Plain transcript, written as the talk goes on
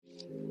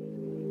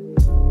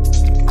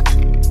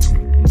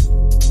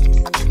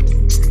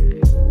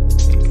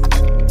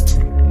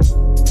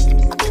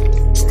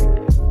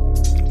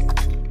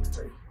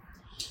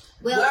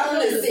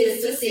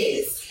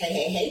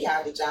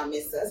y'all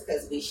miss us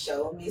because we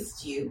sure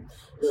missed you.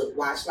 Look,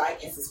 watch,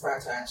 like, and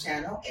subscribe to our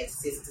channel at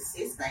Sis to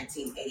Sis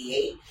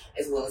 1988,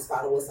 as well as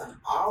follow us on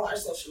all our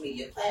social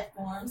media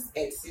platforms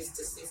at Sis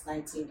to Sis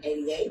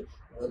 1988.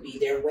 We'll be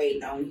there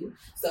waiting on you.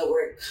 So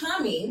we're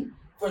coming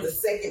for the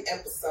second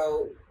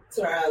episode.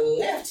 To our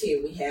left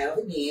here, we have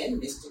again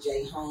Mr.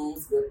 J.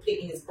 Holmes. We're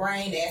picking his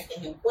brain,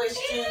 asking him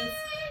questions.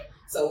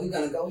 So we're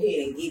gonna go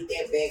ahead and get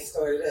that back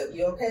started up.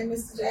 You okay,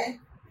 Mr. J?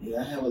 Yeah,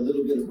 I have a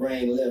little bit of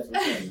brain left.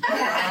 Okay. All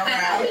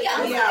right.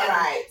 We all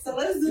right. So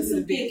let's do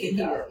some thinking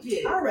here.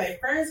 Yeah. All right,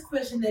 first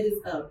question that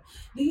is up.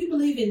 Do you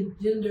believe in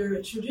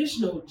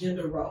traditional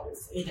gender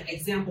roles? An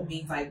example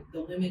means like the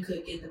women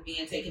cooking, the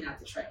men taking out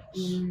the trash.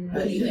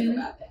 What do you think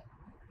about that?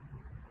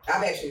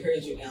 I've actually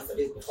heard you answer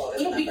this before.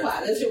 Don't be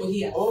quiet. Let's hear what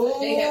he has. They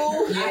Oh,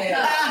 haven't heard.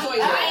 yeah. I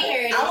ain't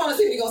heard it. I want to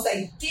see if you're going to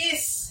say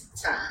this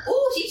time.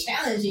 Ooh, she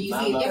challenging you.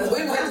 See, Because we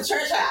went to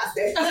church house.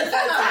 That's the first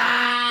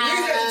time. You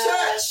was at the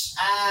church.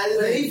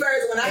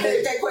 When I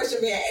heard that question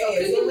being asked.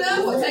 Picking up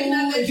or taking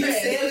out that You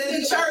trash? said it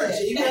in the church.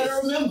 You better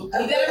remember. You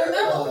better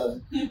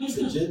remember.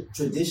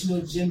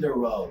 Traditional gender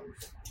roles.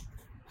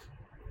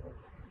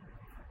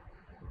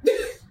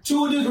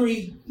 To a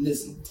degree,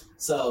 listen.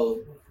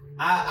 So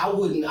I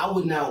would not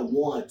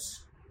want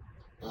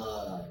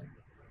my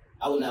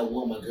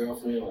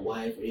girlfriend or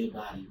wife or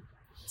anybody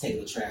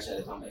taking the trash out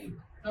if I'm able.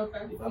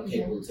 Okay. If I'm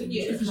capable of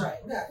taking the trash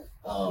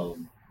out.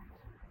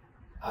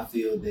 I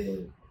feel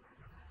that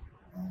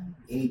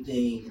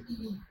anything,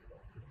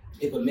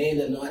 if a man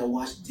doesn't know how to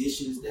wash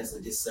dishes, that's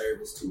a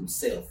disservice to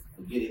himself.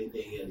 Forget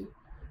anything else.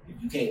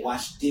 If you can't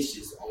wash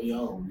dishes on your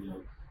own, you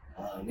know.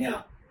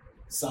 Now,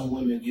 some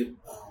women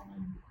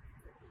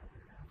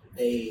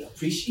they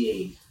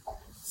appreciate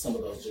some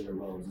of those gender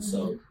roles. And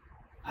so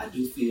I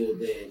do feel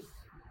that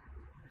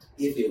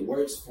if it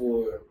works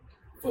for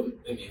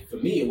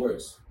me, it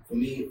works. For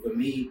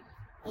me,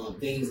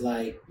 things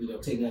like, you know,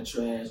 taking out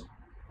trash,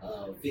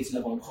 fixing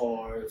up on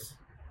cars,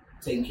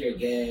 taking care of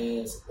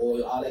gas,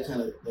 oil, all that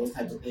kind of, those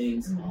types of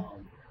things.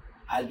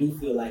 I do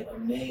feel like a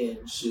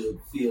man should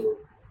feel,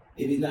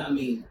 if he's not,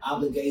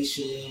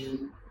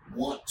 obligation,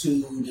 want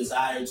to,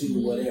 desire to,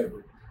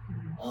 whatever.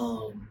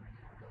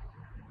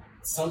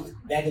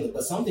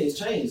 But some things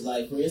changed.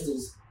 Like, for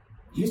instance,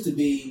 used to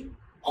be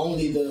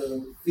only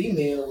the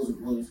female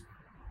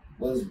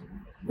was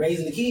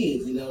raising the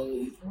kids, you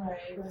know.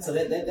 Right. So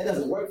that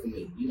doesn't work for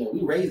me. You know,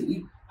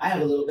 I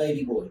have a little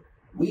baby boy.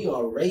 We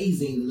are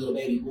raising the little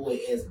baby boy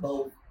as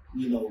both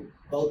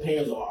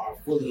parents are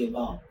fully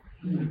involved.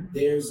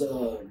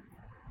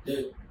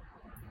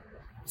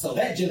 So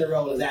that gender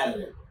role is out of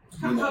there.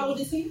 How old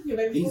is he? Your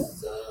baby boy?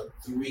 He's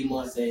 3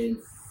 months and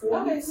 4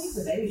 Okay, weeks. he's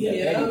a baby.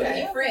 Yeah, baby.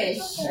 You're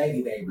fresh.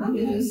 Baby. Okay.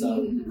 Yeah,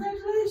 so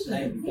Congratulations.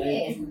 thank you.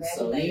 Yes,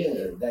 So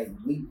congratulations. yeah,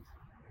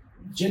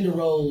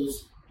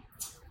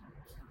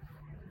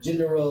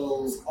 gender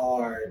roles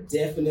are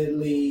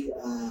definitely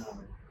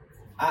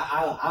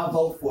I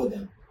vote for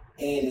them,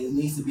 and it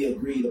needs to be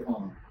agreed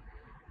upon.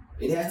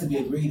 It has to be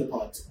agreed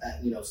upon,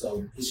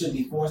 so it shouldn't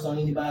be forced on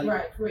anybody.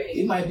 Right, correct.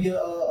 It might be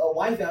a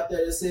wife out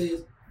there that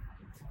says,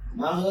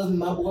 my husband,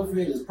 my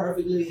boyfriend is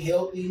perfectly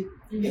healthy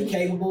and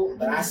capable,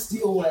 but I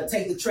still want to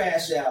take the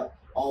trash out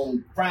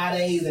on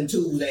Fridays and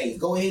Tuesdays.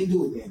 Go ahead and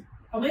do it then.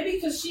 Or maybe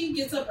because she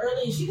gets up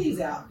early and she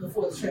leaves out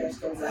before the trash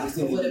goes out.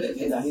 So whatever it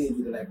is. I hear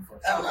you that before.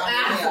 I'm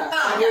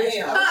with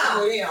him.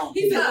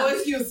 He said no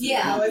excuse.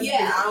 Yeah. I'm with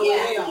him.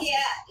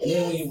 And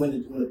then when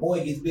the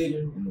boy gets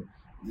bigger,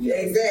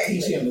 Exactly.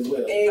 teach him as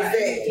well.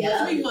 Exactly.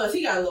 Yeah. 3 months,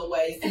 he got a little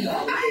ways to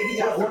go. He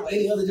got a little ways.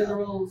 Any other gender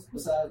roles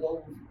besides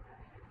those?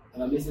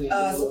 Am I missing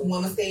anything? So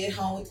women stay at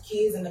home with the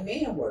kids and the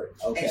men work.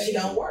 Okay. And she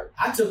don't work.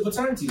 I took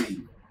paternity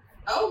leave.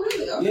 Oh,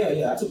 really? Okay.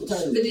 Yeah, I took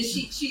paternity But leave.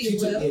 did she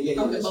as well?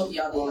 Yeah. Okay, both of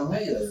y'all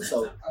did. Okay.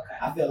 So Okay.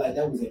 I felt like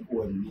that was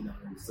important, you know.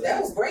 So, That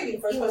was great.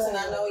 The first person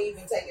I know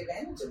even take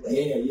advantage of that.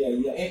 Yeah.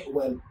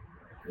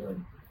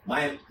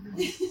 And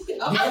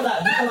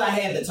because I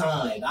had the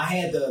time, I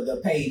had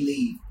the paid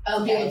leave.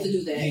 Okay. To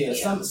do that. Yeah,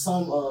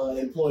 some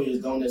employers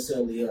don't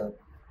necessarily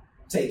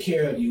take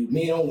care of you,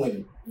 men or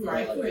women.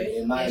 Right, correct.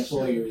 And my That's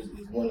employer is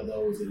one of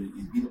those.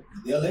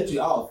 They'll let you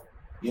off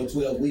your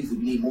 12 weeks if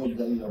you need more. You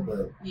know,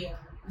 but Yeah.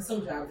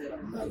 Some jobs they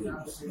don't. not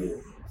really. Yeah,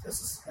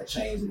 that's a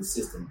change in the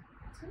system.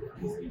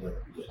 Yeah.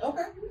 Okay.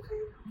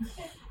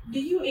 Mm-hmm. Do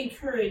you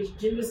encourage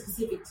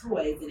gender-specific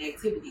toys and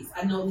activities?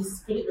 I know this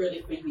is pretty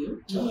early for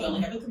you. You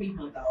only have a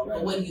 3-month-old,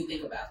 but what do you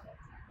think about that?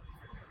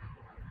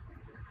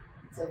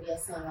 So if your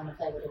son want to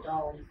play with a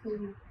doll, you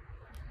cool.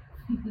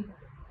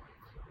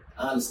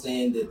 I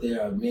understand that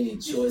there are many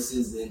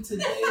choices in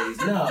today's.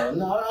 I'm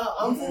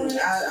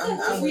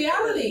It's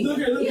reality. Look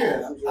here.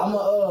 Yeah.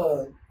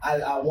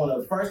 I want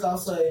to first. I'll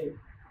say,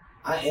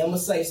 I am a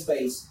safe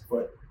space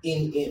for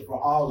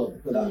all of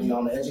it. Because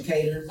I'm an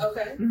educator,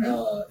 Okay.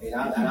 and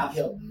I've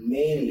helped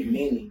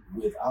many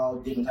with all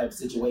different types of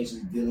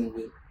situations dealing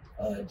with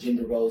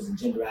gender roles and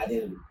gender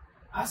identity.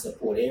 I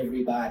support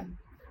everybody.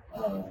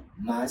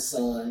 My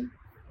son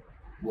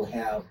will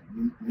have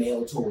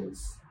male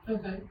toys,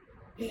 Okay.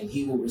 and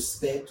he will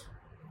respect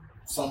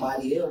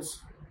somebody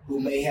else who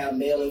may have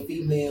male and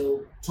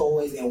female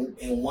toys and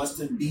wants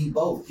to be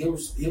both.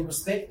 He'll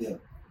respect them.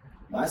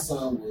 My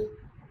son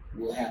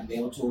will have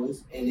male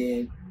toys, and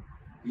then,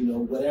 you know,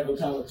 whatever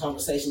kind of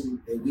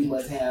conversation that we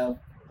must have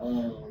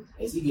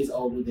as he gets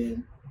older,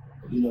 then,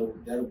 you know,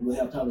 we'll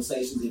have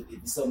conversations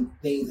if some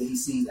things that he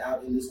sees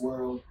out in this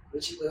world.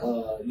 Which you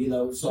will. You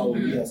know, so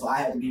yeah, so I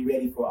have to be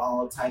ready for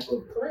all type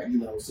of Correct. you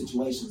know,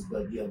 situations.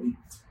 But yeah,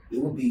 it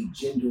would be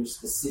gender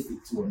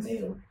specific to a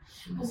male.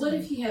 But what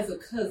if he has a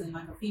cousin,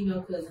 like a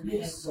female cousin that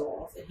Yes. has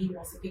dolls, and he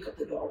wants to pick up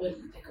the doll? What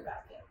do you think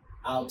about that?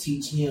 I'll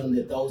teach him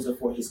that those are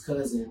for his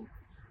cousin,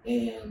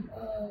 and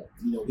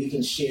you know, we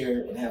can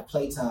share and have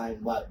playtime.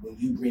 But when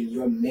you bring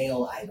your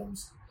male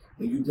items,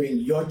 when you bring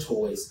your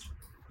toys,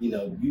 you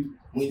know,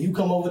 when you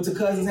come over to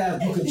cousin's house,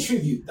 you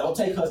contribute. Don't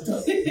take her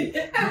stuff. You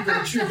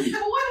contribute.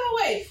 But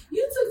wait.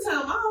 You took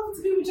time off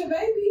to be with your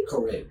baby.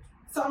 Correct.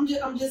 So I'm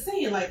just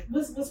saying, like,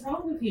 what's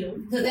wrong with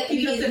him? Because that can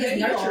be his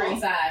nurturing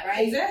side,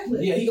 right?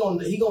 Exactly. Yeah, he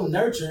gonna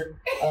nurture,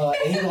 and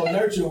he gonna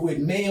nurture with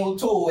male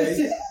toys,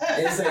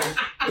 and say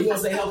he gonna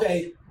say,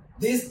 okay,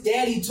 this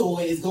daddy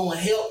toy is gonna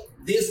help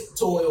this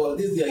toy or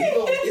this. Yeah,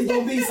 it's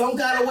gonna be some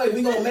kind of way.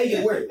 We gonna make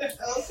it work. Okay.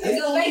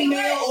 It's gonna be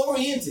male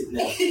oriented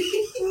now.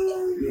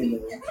 You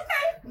know,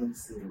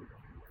 let's see.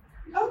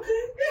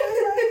 Okay.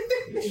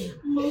 Yeah.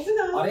 Moving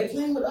on. Are they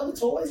playing with other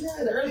toys now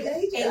at an early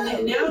age?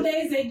 And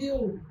nowadays they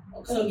do.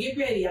 Okay. So get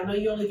ready. I know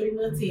you're only 3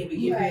 months in, but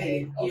get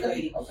ready. Get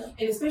ready. Okay.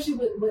 And especially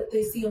with what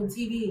they see on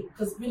TV,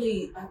 because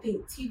really, I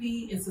think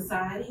TV and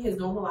society has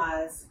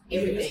normalized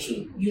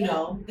everything. You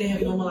know, they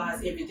have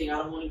normalized everything. I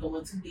don't want to go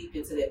in too deep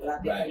into that, but I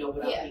think Right. you know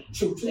what I mean.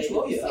 True.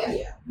 Oh yeah.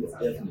 Yeah. Yeah,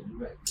 definitely. You're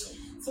right.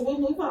 So we'll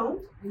move on.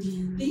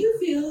 Do you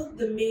feel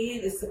the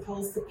man is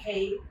supposed to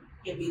pay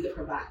and be the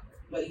provider?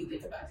 What do you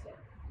think about that?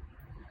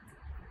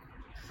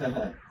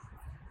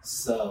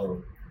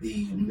 So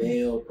the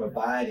male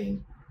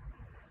providing,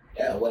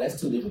 yeah, well,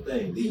 that's two different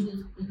things.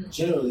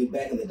 Generally,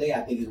 back in the day,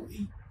 I think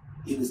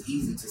it was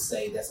easy to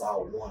say that's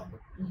all one.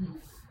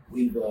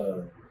 We've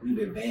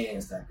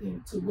advanced, I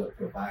think, to what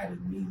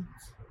providing means.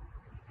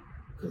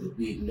 Because if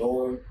we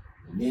ignore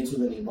the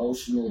mental and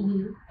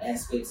emotional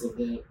aspects of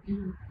that,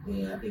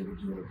 then I think we're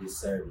doing a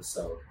disservice.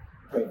 So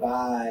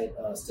provide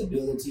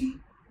stability,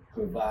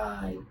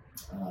 provide.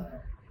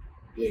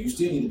 Yeah, you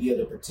still need to be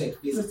able to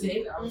protect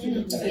physically.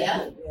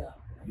 Yeah.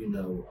 You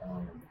know,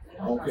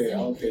 I don't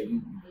care.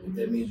 You, if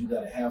that means you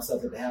got to have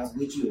something at the house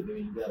with you. If that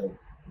means you got to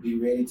be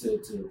ready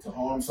to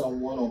harm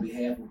someone on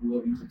behalf of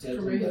whoever you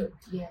protect them. But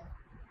Yeah.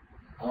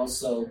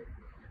 also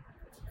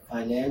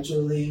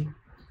financially,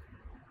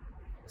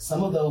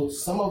 some of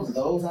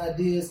those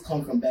ideas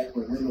come from back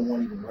when women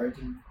weren't even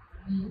working.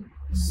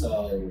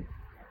 So,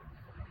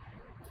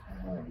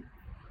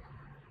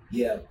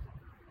 yeah.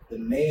 The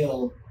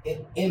male,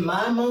 in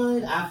my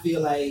mind, I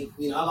feel like,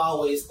 you know, I've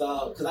always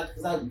thought,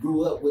 because I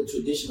grew up with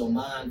traditional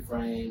mind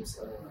frames.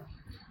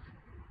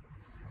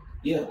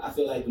 Yeah, I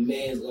feel like the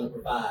man's going to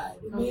provide.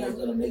 The man's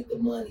going to make the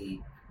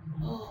money.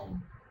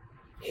 And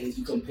if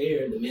you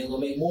compare, the man's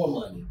going to make more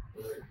money.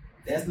 But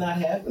that's not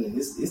happening.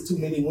 It's too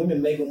many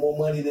women making more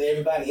money than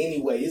everybody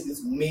anyway.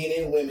 It's men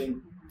and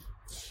women.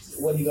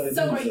 What are you going to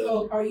do?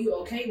 So are you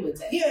okay with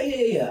that?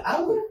 Yeah. I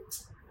would,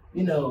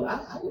 you know,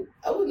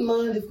 I wouldn't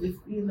mind if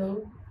you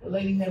know, a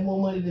lady had more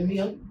money than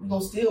me. We're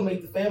gonna still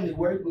make the family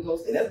work. We're gonna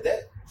say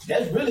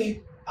that's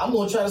really, I'm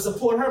gonna try to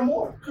support her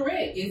more.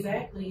 Correct.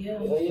 Exactly.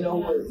 Yeah. You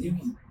know,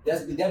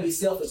 that'd be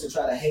selfish to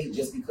try to hate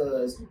just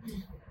because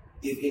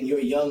if in your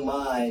young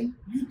mind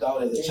you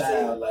thought as a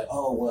child like,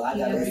 oh well, I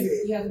gotta make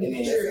it. You have to be And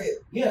then- mature.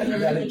 Yeah,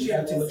 you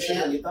have to That's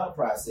mature in your thought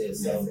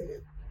process. So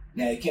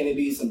now, can it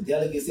be some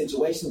delicate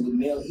situations with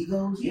male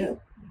egos? Yeah,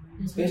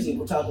 especially if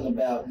we're talking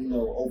about, you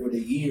know, over the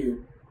year.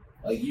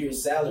 A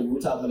year's salary, we're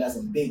talking about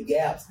some big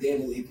gaps.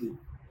 Then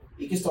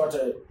it can start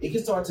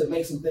to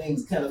make some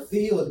things kind of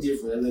feel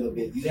different a little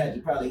bit.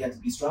 You probably have to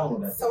be strong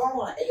about that. So I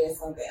want to add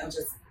something. I'll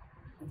just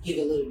give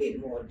a little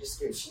bit more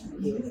description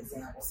and give an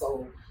example.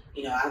 So,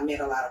 you know, I've met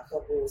a lot of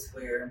couples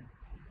where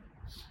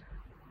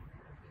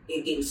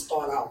it didn't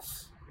start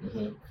off.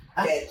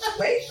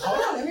 Wait, hold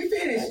on, let me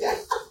finish.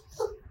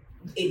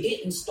 It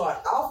didn't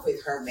start off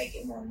with her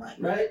making more money.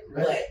 Right.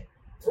 But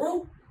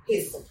through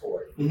his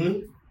support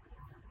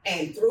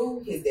and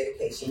through his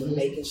dedication,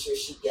 making sure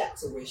she got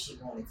to where she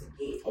wanted to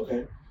get.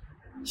 Okay.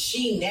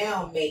 She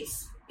now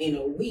makes in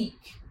a week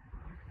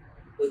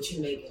what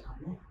you make in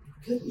a month.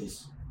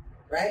 Goodness.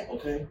 Right?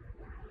 Okay.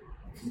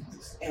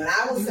 And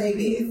I will say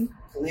this,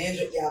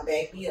 Calandra, y'all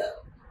back me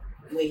up.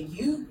 When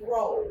you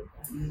grow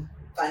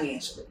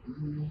financially,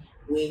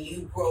 when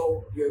you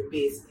grow your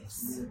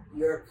business,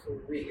 your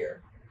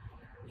career,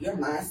 your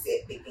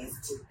mindset begins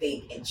to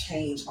think and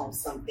change on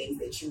some things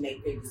that you may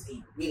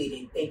previously really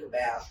didn't think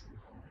about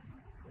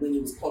when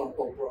you was quote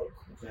unquote broke.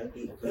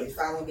 Okay. You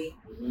follow me?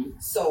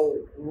 So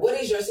what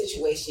is your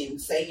situation?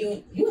 Say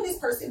you and this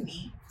person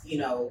meet, you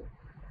know,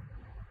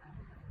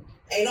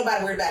 ain't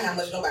nobody worried about how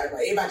much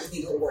everybody just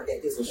needs to go to work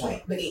at this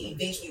point. But then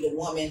eventually the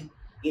woman,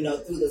 you know,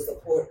 through the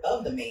support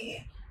of the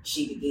man,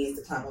 she begins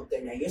to climb up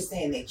there. Now you're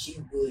saying that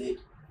you would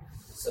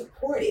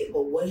support it.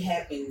 But what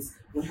happens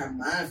when her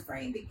mind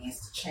frame begins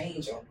to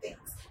change on things?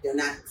 They're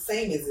not the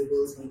same as it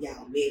was when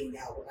y'all met and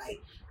y'all were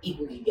like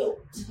equally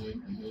yoked.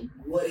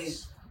 What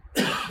is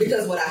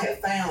because what I have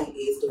found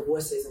is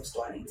divorces are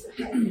starting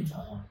to happen.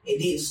 It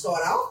didn't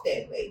start off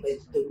that way, but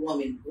the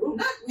woman grew,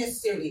 not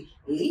necessarily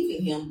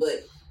leaving him,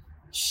 but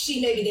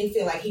she maybe didn't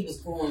feel like he was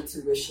growing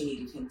to where she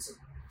needed him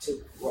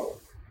to grow.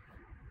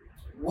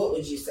 What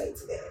would you say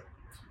to that?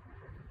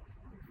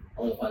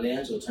 On the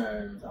financial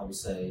terms, I would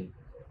say,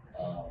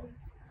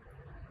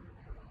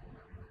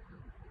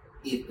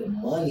 if the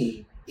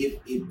money,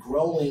 if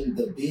growing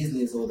the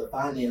business or the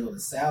finance or the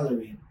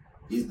salary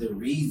is the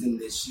reason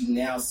that she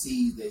now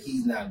sees that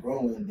he's not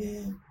growing,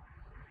 then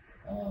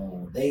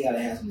they got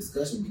to have some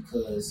discussion,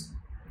 because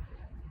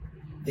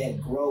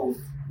that growth,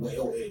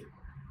 well,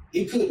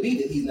 it could be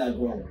that he's not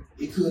growing.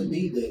 It could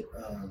be that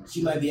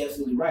she might be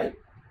absolutely right.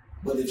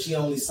 But if she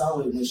only saw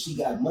it when she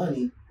got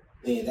money,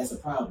 then that's a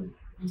problem.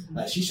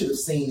 Like, she should have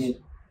seen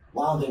it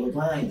while they were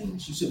grinding.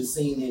 She should have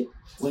seen it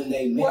when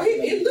they met. Well,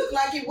 it looked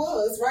like it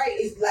was, right?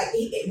 It's like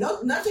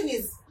nothing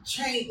is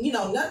changed.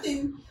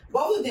 Nothing.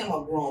 Both of them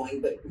are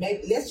growing, but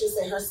maybe let's just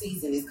say her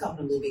season is coming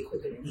a little bit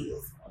quicker than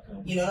his.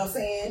 Okay. You know what I'm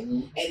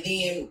saying? And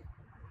then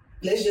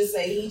let's just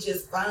say he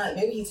just finds,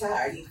 maybe he's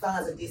tired. He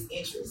finds a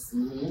disinterest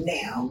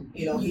now.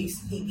 He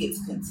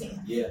gets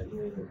content. Yeah.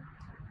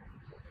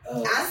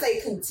 I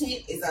say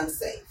content is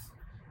unsafe.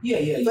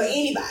 Yeah. For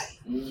anybody.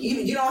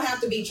 You don't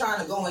have to be trying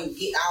to go and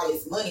get all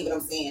this money, but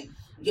I'm saying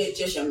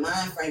just your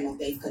mind frame on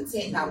things.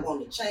 Content, not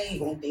wanting to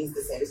change, on things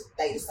to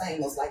stay the same.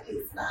 Most likely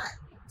it's not.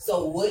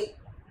 So what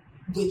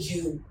would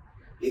you...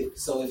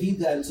 If he's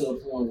gotten to a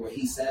point where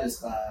he's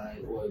satisfied,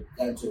 or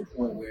gotten to a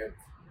point where,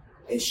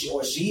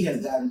 she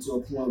has gotten to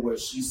a point where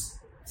she's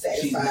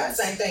satisfied.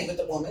 Same thing with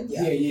the woman.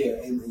 Yeah,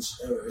 and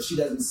she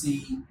doesn't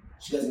see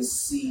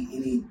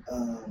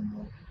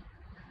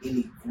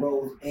any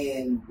growth,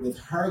 and with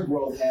her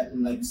growth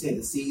happening, like you said,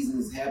 the season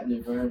is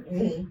happening for her.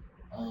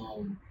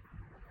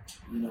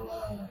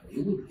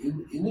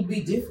 It would be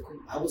difficult.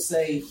 I would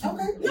say.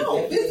 Okay,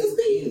 no, business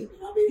be.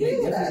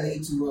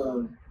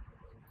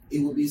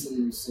 It would be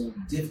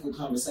some difficult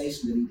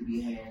conversations that need to be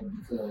had,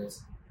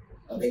 because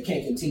they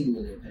can't continue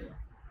in their path.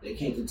 They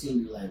can't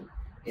continue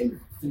and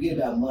forget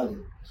about money.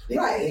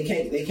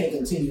 They can't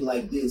continue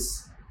like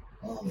this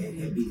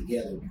and be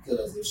together,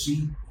 because if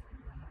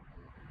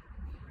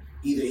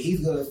either he's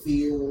gonna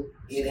feel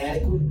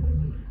inadequate,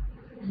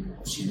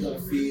 or she's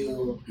gonna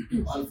feel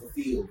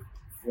unfulfilled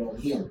from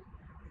him.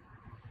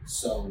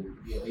 So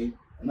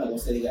I'm not gonna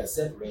say they gotta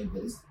separate,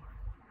 but it's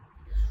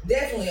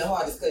definitely a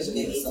hard discussion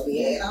that needs to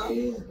be had.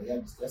 Yeah, they got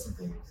to discuss some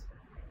things.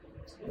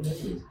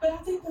 But I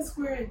think that's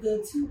where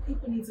the two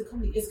people need to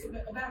come. It's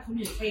about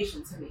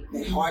communication to me.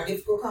 A hard,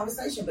 difficult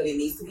conversation, but it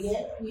needs to be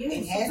had. Yeah,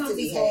 it has to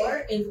be it's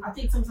hard, and I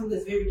think sometimes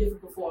it's very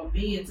difficult for a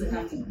man to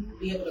have to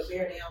be able to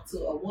bear down to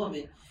a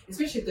woman,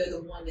 especially if they're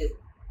the one that,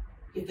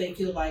 if they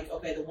feel like,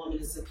 okay, the woman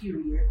is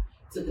superior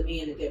to the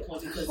man at that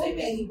point, because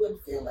he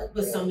wouldn't feel like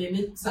but that. some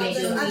women, I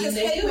just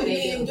hate when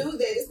men do that.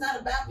 It's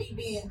not about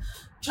me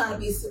trying to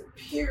be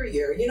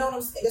superior. You know what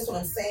I'm saying? That's what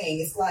I'm saying.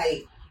 It's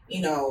like,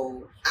 I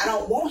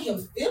don't want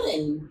him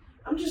feeling.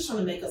 I'm just trying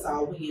to make us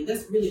all win.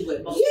 That's really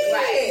what most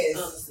yes.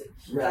 people, honestly.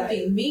 Right. But I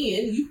think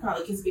men, you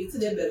probably can speak to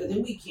that better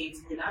than we can,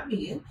 because we're not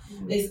men.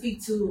 They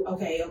speak to,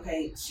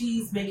 okay,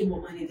 she's making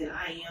more money than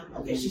I am.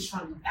 Okay, she's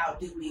trying to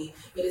outdo me.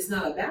 But it's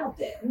not about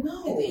that. No.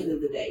 At the end of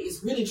the day.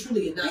 It's really,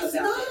 truly not about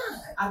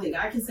that. I think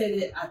I can say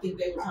that. I think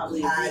they would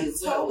probably agree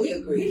as well. Totally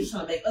agree. We're just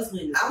trying to make us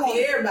win. I want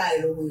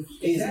everybody to win.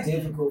 It's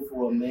difficult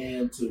for a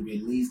man to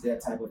release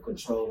that type of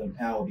control and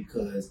power,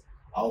 because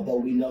although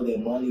we know that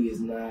money is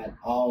not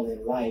all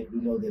in life, we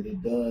know that it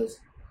does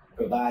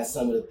provide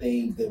some of the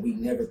things that we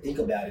never think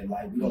about in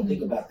life. We don't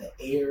think about the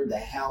air, the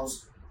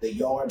house, the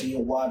yard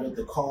being watered,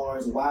 the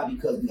cars. Why?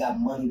 Because we got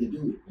money to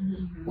do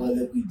it. Well,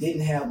 if we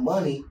didn't have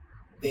money,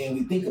 then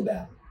we think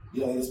about it.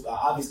 It's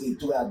obviously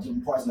throughout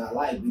different parts of our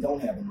life, we don't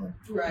have the money.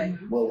 Right.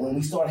 Well, when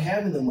we start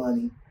having the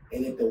money,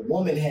 and if the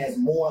woman has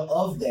more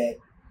of that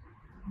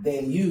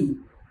than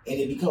you, and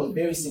it becomes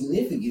very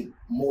significantly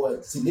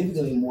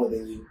more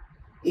than you,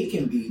 it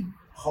can be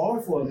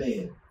hard for a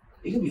man.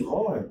 It can be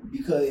hard,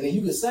 because, and then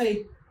you could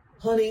say,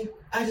 honey,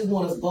 I just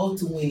want us both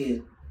to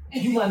win.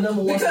 You my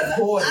number one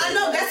supporter. I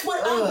know, that's what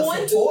I'm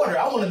going supporter.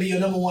 I want to be your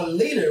number one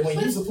leader when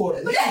you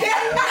support me. I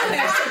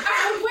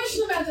have a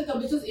question about that, though,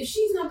 because if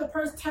she's not the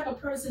type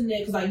of person that,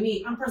 because like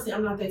me, I'm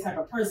not that type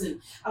of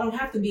person. I don't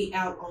have to be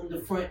out on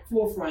the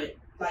forefront,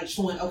 like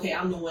showing, okay,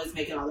 I'm the one that's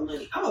making all the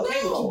money. I'm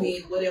okay with you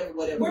being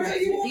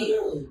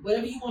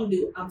whatever you want to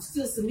do. I'm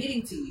still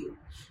submitting to you.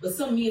 But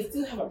some men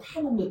still have a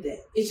problem with that.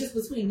 It's just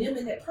between them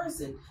and that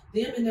person,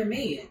 them and their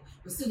man.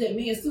 But still, that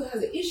man still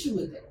has an issue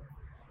with that.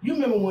 You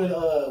remember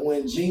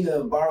when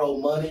Gina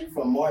borrowed money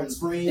from Martin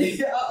Springs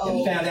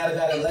and found out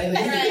about it later?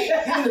 He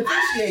didn't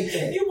appreciate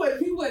that. He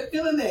wasn't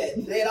feeling that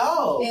at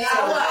all.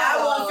 I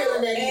wasn't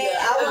feeling that either.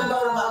 I wouldn't go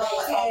to my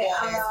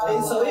man.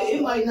 And so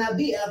it might not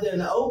be out there in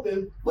the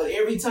open, but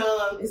every time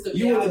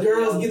you and the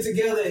girls get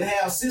together and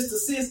have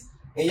sis,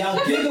 and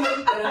y'all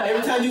giggling.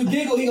 Every time you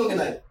giggle, he gonna be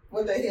like,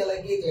 what the hell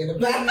I giggling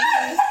about?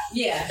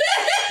 Yeah.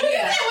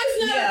 Yeah.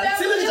 It's not about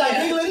see, look at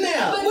y'all giggling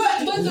now.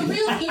 But the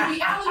reality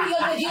of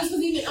that is,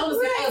 because even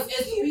honestly, us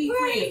as three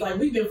friends, like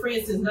we've been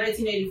friends since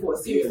 1984.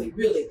 Seriously,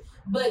 really.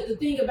 But the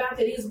thing about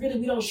that is, really,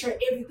 we don't share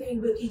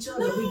everything with each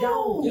other. No.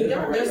 We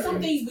don't. There's some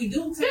things we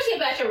do, especially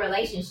about your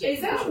relationship.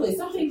 Exactly.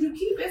 Some things you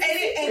keep. And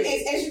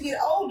as you get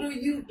older,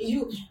 you,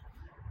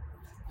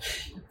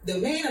 the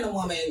man and the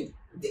woman,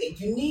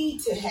 you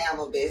need to have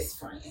a best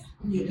friend.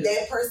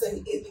 That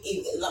person,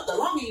 the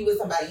longer you with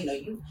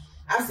somebody,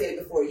 I've said it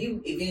before,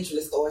 you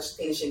eventually start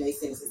finishing their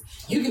sentences.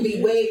 You can be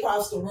way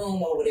across the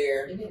room over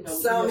there.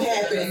 Something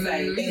happens, and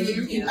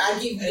I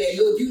give you that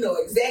look. You know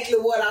exactly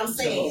what I'm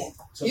saying.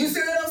 You see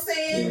what I'm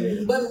saying?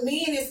 Yeah. But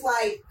men, it's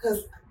like,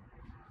 because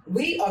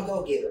we are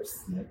go-getters.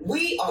 Yeah.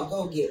 We are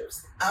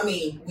go-getters. I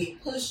mean, we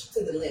push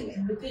to the limit.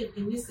 But then,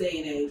 in this day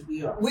and age,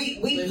 we are. We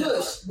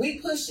push. We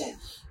pushing.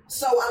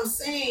 So I'm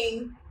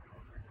saying,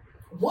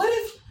 what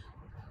if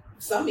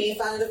some men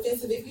find it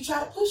offensive if you try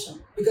to push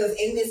them? Because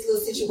in this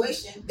little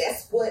situation,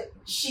 that's what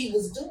she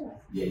was doing.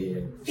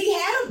 Yeah. He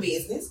had a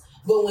business,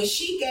 but when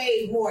she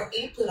gave more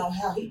input on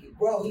how he could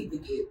grow, he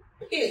would get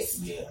pissed.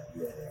 Yeah.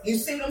 You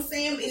see what I'm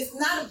saying? It's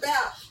not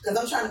about, because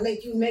I'm trying to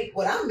make you make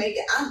what I'm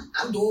making.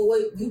 I'm doing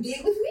what you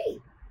did with me.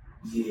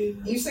 Yeah.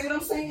 You see what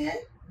I'm saying?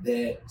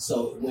 That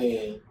so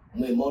when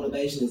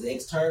motivation is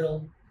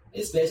external,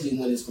 especially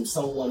when it's from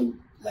someone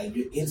like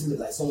you're intimate,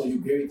 like someone you're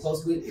very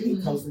close with, and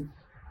it comes from,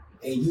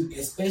 and you,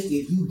 especially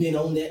if you've been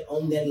on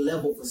that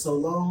level for so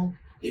long,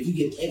 if you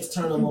get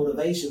external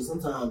motivation,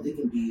 sometimes it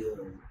can be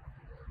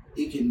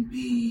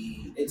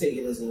they take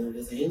it as an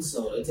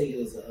insult. They take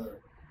it as a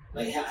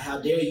like how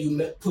dare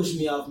you push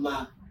me off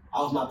my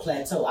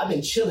plateau. I've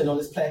been chilling on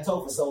this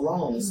plateau for so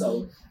long, and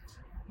so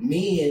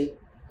men,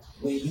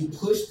 when you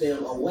push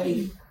them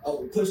away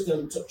or push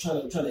them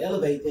trying to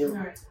elevate them,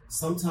 Right.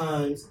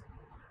 Sometimes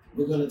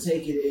we're gonna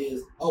take it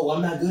as, oh,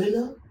 I'm not good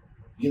enough.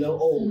 You know,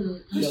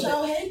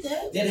 hate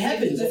that. that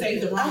happens. To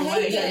take the wrong I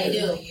way. hate that. They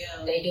do.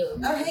 Yeah. They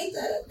do. I hate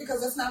that because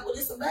that's not what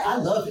it's about. I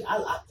love it.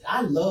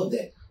 I love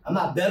that. I'm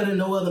not better than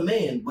no other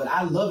man, but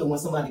I love it when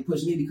somebody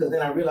pushes me, because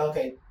then I realize,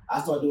 okay,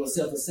 I start doing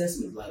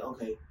self-assessment. Like,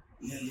 okay,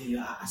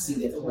 yeah, I see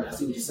that part. I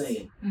see what you're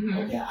saying. Mm-hmm.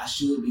 Okay, I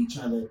should be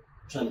trying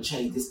to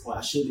change this part.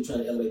 I should be trying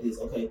to elevate this.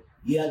 Okay,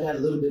 yeah, I got a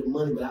little bit of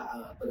money,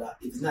 but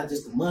if it's not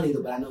just the money,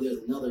 but I know there's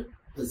another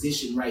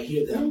position right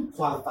here that I'm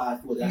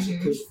qualified for, that I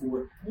should push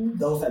for.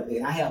 Those type of things.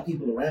 And I have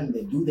people around me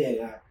that do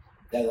that.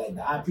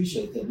 I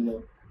appreciate that,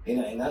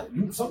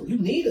 you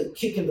need a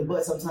kick in the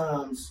butt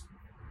sometimes,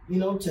 to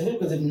help.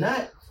 Because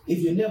if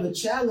you're never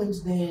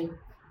challenged, then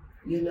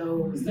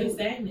Stay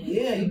stagnant.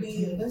 Yeah, you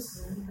be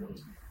that's.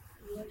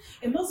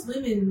 And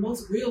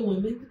most real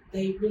women,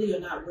 they really are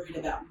not worried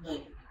about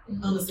money.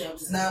 Honestly, I'm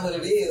just It's not what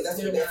it is. That's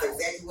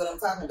exactly what I'm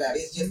talking about.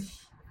 It's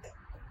just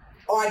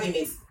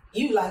arguments.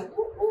 You like,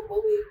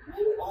 what we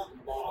talking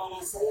about? All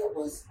I said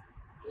was,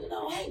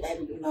 hey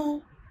baby,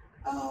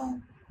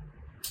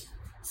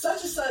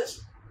 such and such,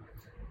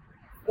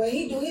 when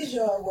he do his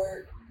yard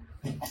work,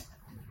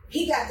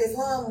 he got this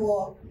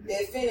lawnmower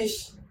that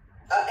finished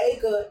an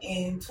acre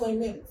in 20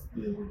 minutes.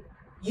 Mm-hmm.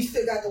 You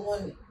still got the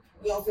one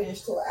you don't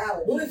finish till an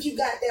hour. What if you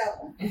got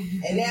that one?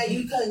 And now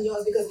you cutting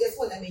yours, because guess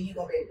what? That means you're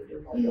going to be able to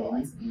do more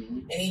yards. Mm-hmm.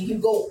 And then you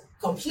go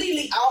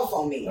completely off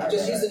on me. I'm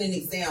just using an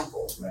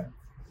example. Right.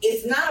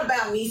 It's not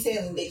about me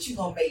saying that you're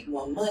going to make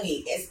more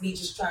money. It's me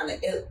just trying to,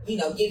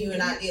 give you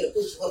an idea to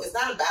push you up. It's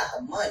not about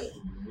the money.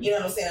 You know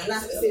what I'm saying? I'm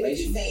not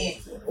specifically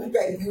saying,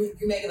 okay,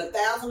 you're making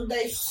 1,000 a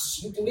day,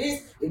 you do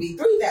this, it'd be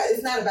 3,000.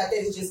 It's not about that.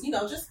 It's just,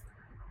 just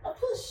a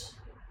push.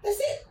 That's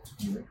it.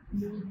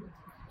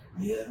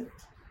 Yeah.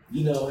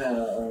 You know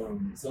how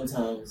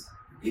sometimes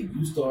if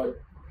you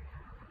start,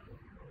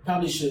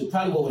 probably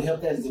what would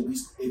help that is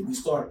if we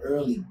start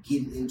early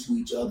getting into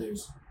each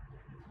other's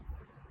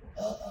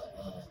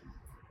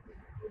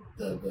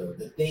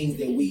the things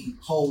that we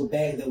hold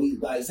back, that we,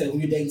 like, say when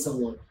you're dating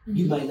someone,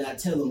 you might not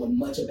tell them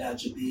much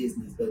about your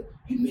business, but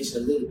you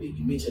mention a little bit.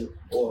 You mention,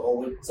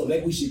 so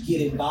maybe we should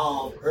get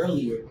involved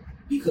earlier,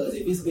 because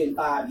if it's been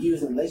 5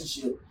 years in a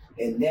relationship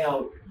and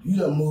now you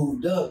done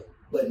moved up,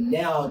 but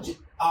now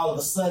all of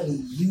a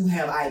sudden you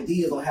have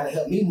ideas on how to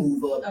help me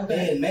move up,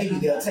 and maybe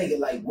they'll take it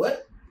like,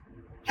 what?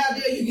 How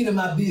dare you get in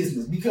my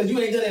business? Because you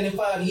ain't done that in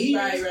 5 years.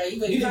 Right. You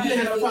didn't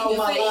have no problem with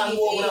my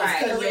lawnmower when I was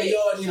cutting your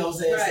yard, you know what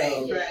I'm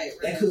saying? Right.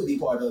 That could be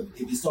part of it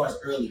if it starts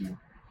earlier,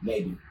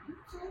 maybe.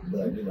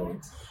 But, Well,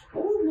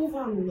 we'll move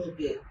on a little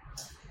bit.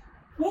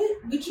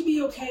 Would you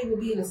be okay with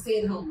being a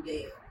stay-at-home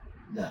dad?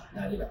 Nah,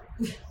 not at all.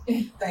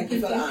 Thank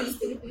you for the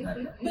honesty.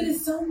 But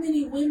there's so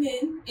many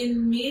women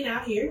and men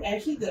out here,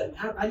 actually, that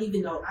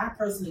I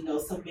personally know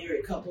some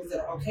married couples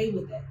that are okay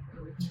with that.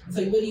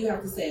 So what do you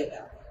have to say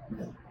about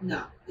that?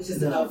 No, it's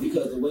just no,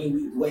 because the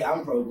way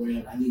I'm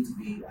programmed, I need to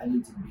be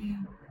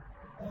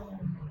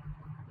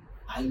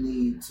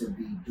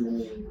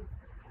doing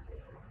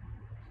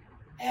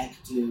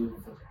active,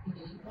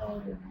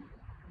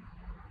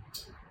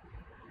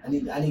 I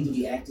need to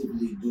be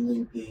actively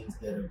doing things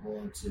that are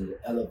going to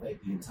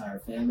elevate the entire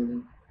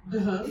family.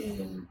 Uh-huh.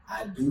 And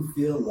I do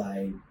feel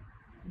like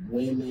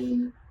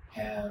women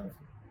have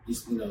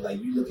this,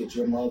 like you look at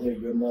your mother,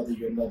 your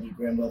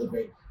grandmother,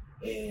 great,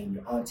 and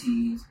your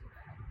aunties,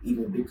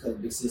 even big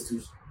cousins, big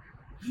sisters.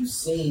 You've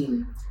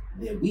seen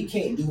that we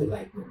can't do it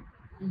like them.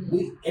 Mhm.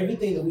 We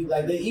everything that we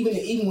like.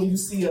 Even when you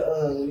see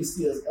a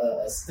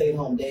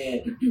stay-at-home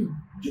dad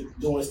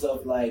doing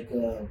stuff like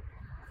oh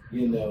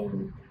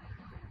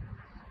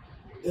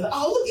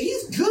look,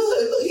 he's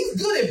good. Look, he's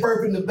good at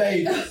burping the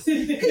baby.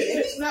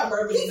 He's not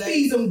burping He the baby.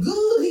 feeds them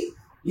good.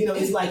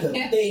 It's like a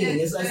thing.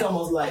 It's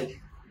almost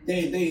like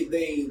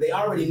they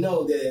already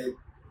know that.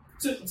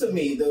 To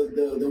me,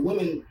 the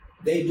women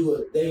they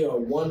are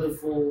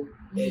wonderful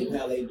at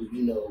how they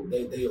do.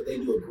 They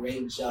do a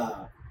great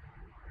job.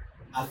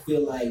 I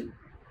feel like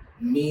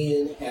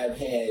men have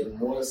had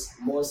more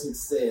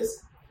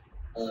success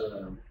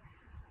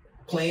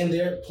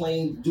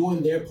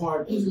doing their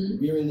part as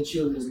rearing the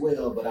children as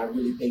well. But I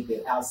really think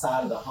that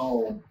outside of the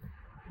home,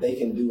 they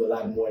can do a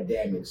lot more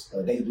damage.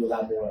 They can do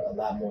a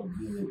lot more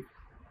good.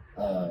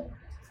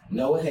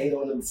 No hate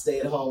on the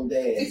stay-at-home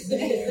dads,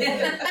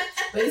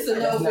 But it's a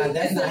no for you.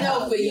 It's a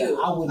no for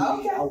you.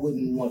 I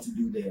wouldn't want to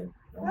do that.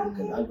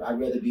 I'd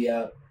rather be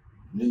out,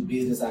 new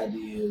business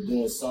ideas,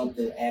 doing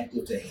something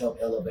active to help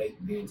elevate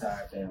the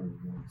entire family.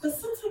 But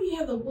sometimes you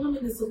have a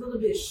woman that's a little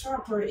bit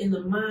sharper in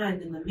the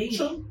mind than the man.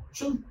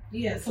 True.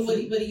 Yeah. So what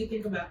do you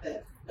think about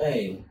that?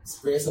 Hey,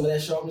 spread some of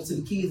that sharpness to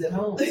the kids at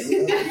home. He's like to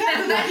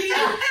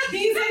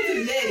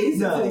the daddies,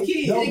 to the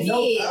kids.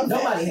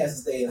 Nobody has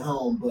to stay at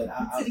home, but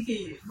to the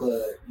kids.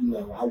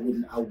 I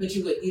wouldn't. But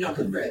you don't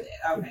prefer that.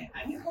 Okay,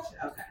 I get you.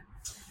 Okay.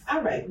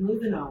 All right,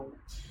 moving on.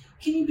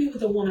 Can you be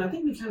with a woman? I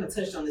think we kind of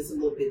touched on this a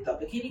little bit though,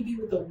 but can you be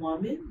with a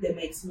woman that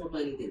makes more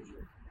money than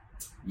you?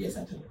 Yes,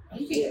 I can.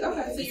 You can.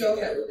 Okay, so you're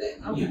okay with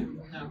that. Okay.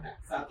 Yeah. Okay.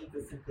 So I think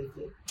that's simply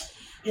good.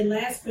 And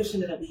last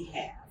question that we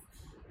have.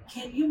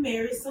 Can you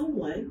marry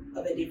someone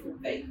of a different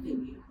faith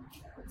than you?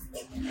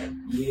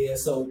 Yeah,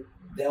 so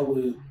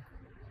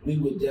we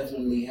would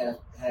definitely have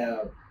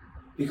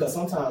because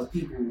sometimes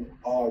people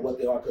are what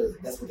they are because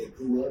that's what they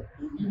grew up.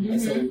 Mm-hmm.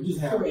 And so you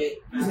just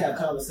have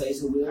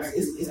conversations with them. Right.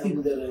 It's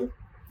people that are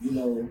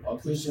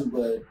Christian,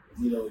 but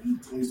when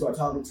you start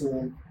talking to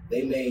them,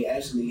 they may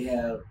actually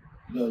have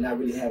not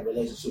really have a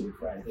relationship with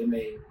Christ. They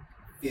may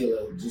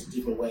feel just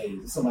different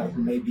ways. Somebody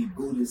who may be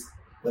Buddhist,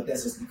 but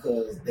that's just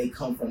because they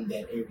come from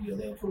that area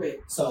there.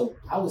 Correct. So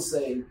I would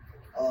say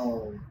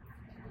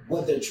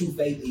what their true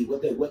faith is,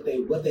 what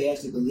they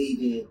actually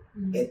believe in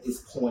at this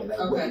point,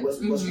 like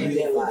what's real in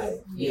their life.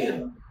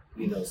 Yeah.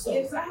 So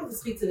yes, I have to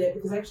speak to that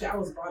because actually I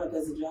was brought up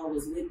as a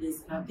Jehovah's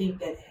Witness, and I think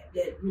that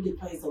really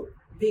plays a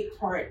big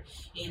part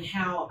in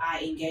how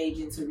I engage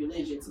into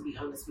religion, to be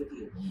honest with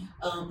you.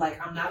 Like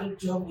I'm not a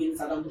Jehovah's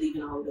Witness, I don't believe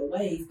in all of their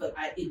ways, but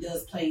it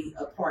does play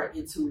a part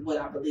into what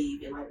I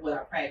believe and like what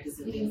I practice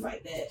and things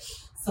like that.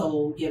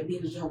 So yeah,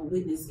 being a Jehovah's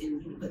Witness,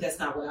 but that's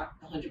not what I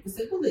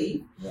 100%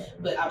 believe. Right.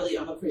 But I believe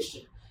I'm a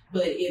Christian.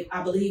 But if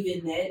I believe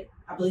in that,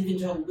 I believe in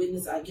Jehovah's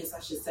Witness, I guess I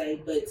should say.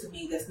 But to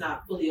me, that's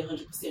not fully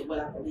 100% what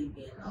I believe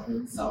in.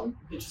 So,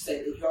 but you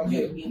said that you're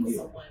okay with being with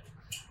someone.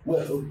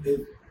 Well,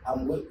 if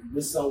I'm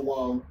with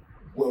someone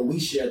where we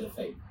share the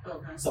faith.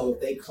 Okay. So if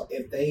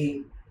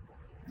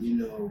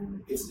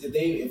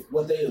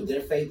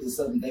their faith is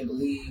something they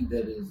believe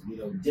that is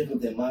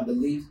different than my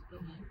beliefs,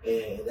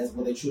 and that's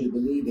what they truly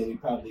believe, then we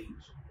probably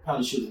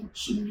shouldn't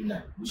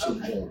unite. We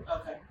shouldn't join.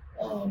 Okay.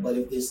 But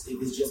if it's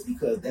just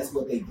because that's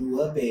what they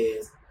grew up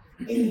as,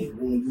 and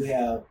when you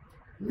have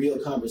real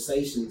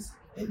conversations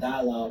and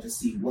dialogue to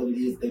see what it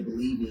is they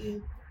believe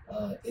in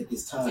at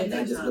this time,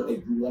 not just what they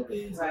grew up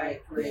as,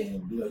 right?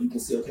 And you can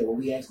say, okay, well,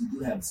 we actually do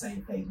have the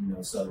same faith,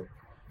 So,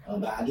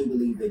 but I do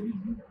believe that you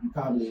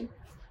probably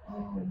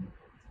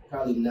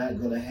not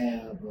gonna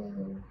have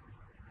the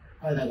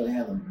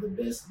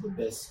best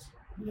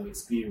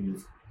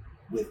experience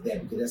with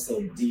that because that's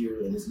so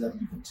dear and there's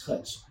nothing you can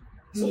touch.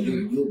 So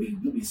you'll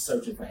be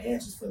searching for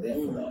answers for that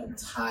for the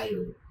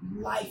entire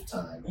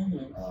lifetime.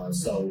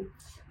 So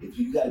if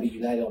you got to be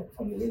united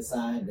from the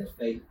inside, that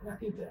faith, and I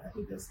think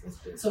that's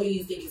good. So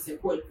you think it's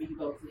important for you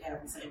both to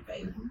have the same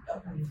faith?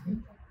 Okay.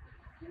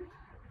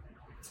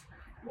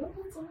 What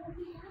was all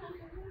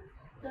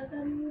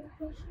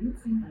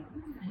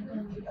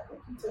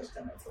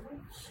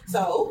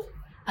So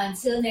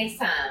until next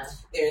time,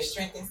 there's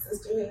strength in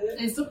sisterhood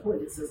and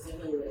support in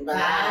sisterhood.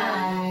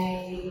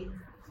 Bye.